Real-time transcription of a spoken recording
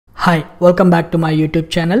Hi, welcome back to my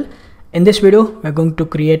YouTube channel. In this video, we're going to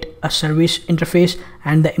create a service interface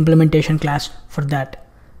and the implementation class for that.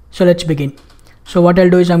 So let's begin. So what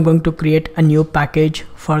I'll do is I'm going to create a new package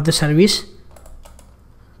for the service.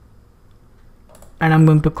 And I'm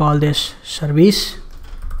going to call this service.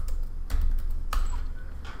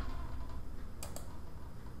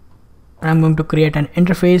 And I'm going to create an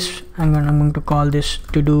interface and I'm going to call this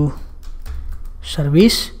to do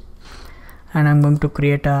service. And I'm going to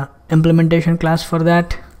create a implementation class for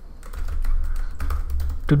that,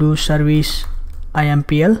 to do service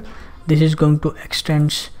IMPL. This is going to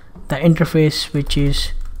extend the interface, which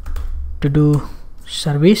is to do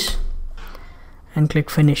service, and click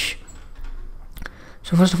finish.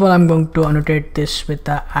 So first of all, I'm going to annotate this with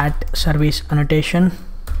the @service annotation,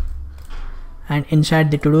 and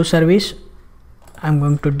inside the to do service I'm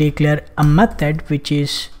going to declare a method which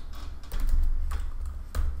is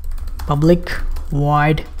public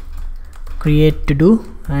void create to do,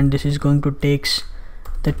 and this is going to takes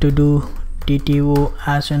the to do DTO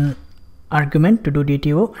as an argument, to do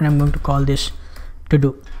DTO, and I'm going to call this to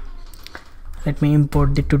do. Let me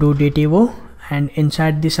import the to do DTO and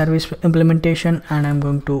inside the service implementation, and I'm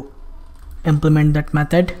going to implement that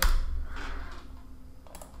method.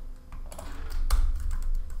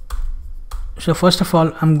 So first of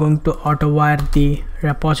all, I'm going to auto wire the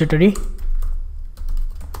repository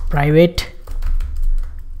private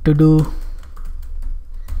to do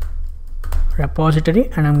repository,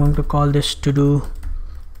 and I'm going to call this to do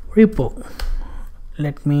repo.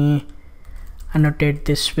 Let me annotate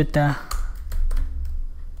this with the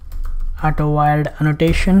auto wired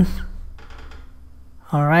annotation.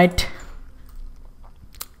 Alright,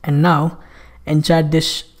 and now inside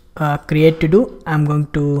this create to do, I'm going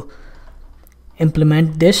to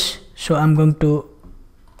implement this. So I'm going to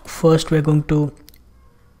first, we're going to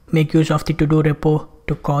make use of the to do repo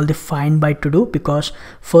to call the find by to do, because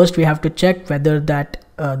first we have to check whether that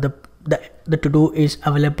the to do is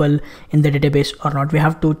available in the database or not. We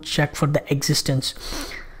have to check for the existence.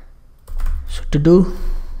 So to do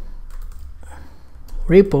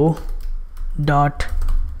repo dot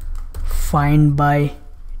find by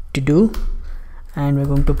to do, and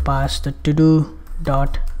we're going to pass the to do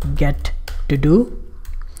dot get to do,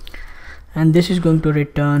 and this is going to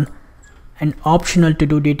return an optional to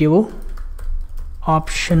do DTO,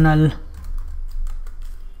 optional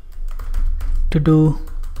to do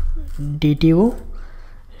DTO.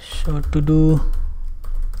 So to do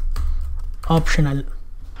optional,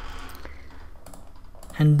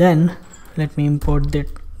 and then let me import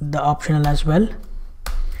the optional as well.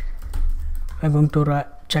 We're going to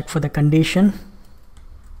check for the condition.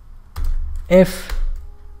 If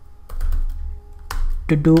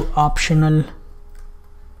to do optional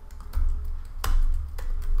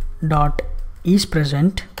dot is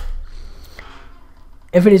present,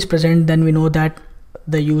 if it is present, then we know that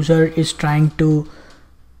the user is trying to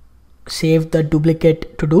save the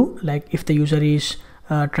duplicate to do. Like if the user is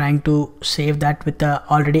trying to save that with the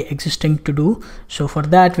already existing to do, so for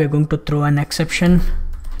that we're going to throw an exception,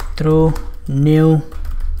 throw new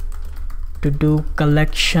to do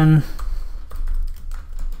collection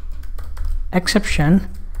exception,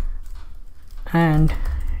 and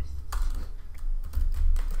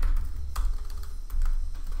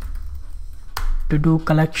to do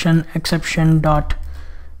collection exception dot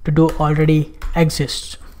to do already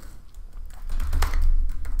exists.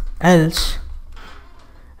 Else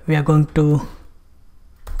we are going to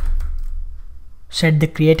set the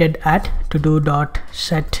created at to do dot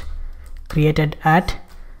set created at,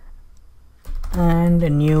 and a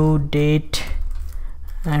new date,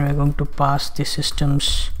 and we're going to pass the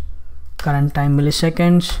system's current time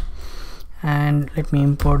milliseconds, and let me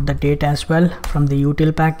import the date as well from the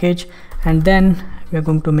util package, and then we're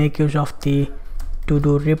going to make use of the to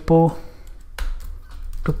do repo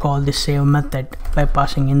to call the save method by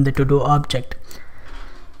passing in the to do object.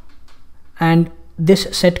 And this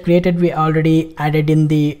set created we already added in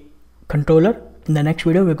the controller. In the next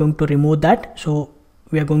video we're going to remove that, so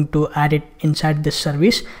we are going to add it inside this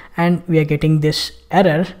service, and we are getting this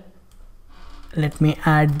error. Let me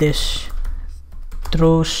add this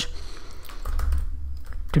throws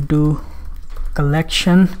to do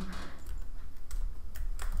collection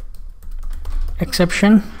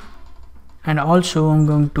exception, and also I'm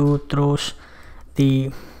going to throw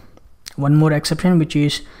the one more exception, which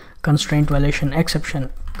is constraint violation exception,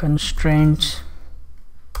 constraints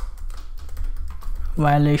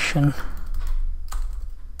violation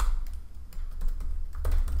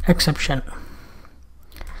exception.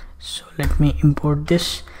 So let me import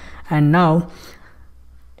this, and now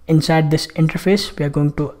inside this interface we are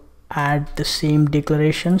going to add the same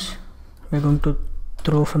declarations. We're going to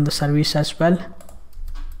throw from the service as well.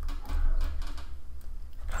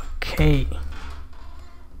 Okay,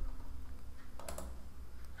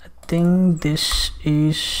 I think this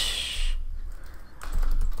is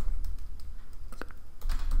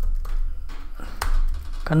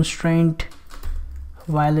constraint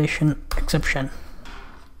violation exception.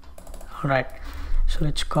 All right, so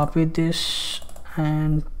let's copy this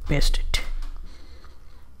and paste it.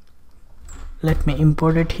 Let me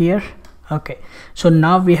import it here. Okay, so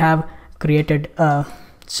now we have created a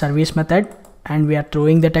service method and we are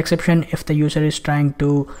throwing that exception if the user is trying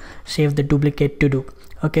to save the duplicate to do.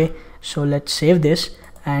 Okay, so let's save this,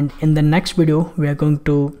 and in the next video we are going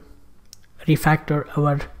to refactor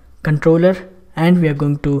our controller and we are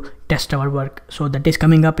going to test our work. So that is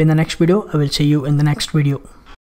coming up in the next video. I will see you in the next video.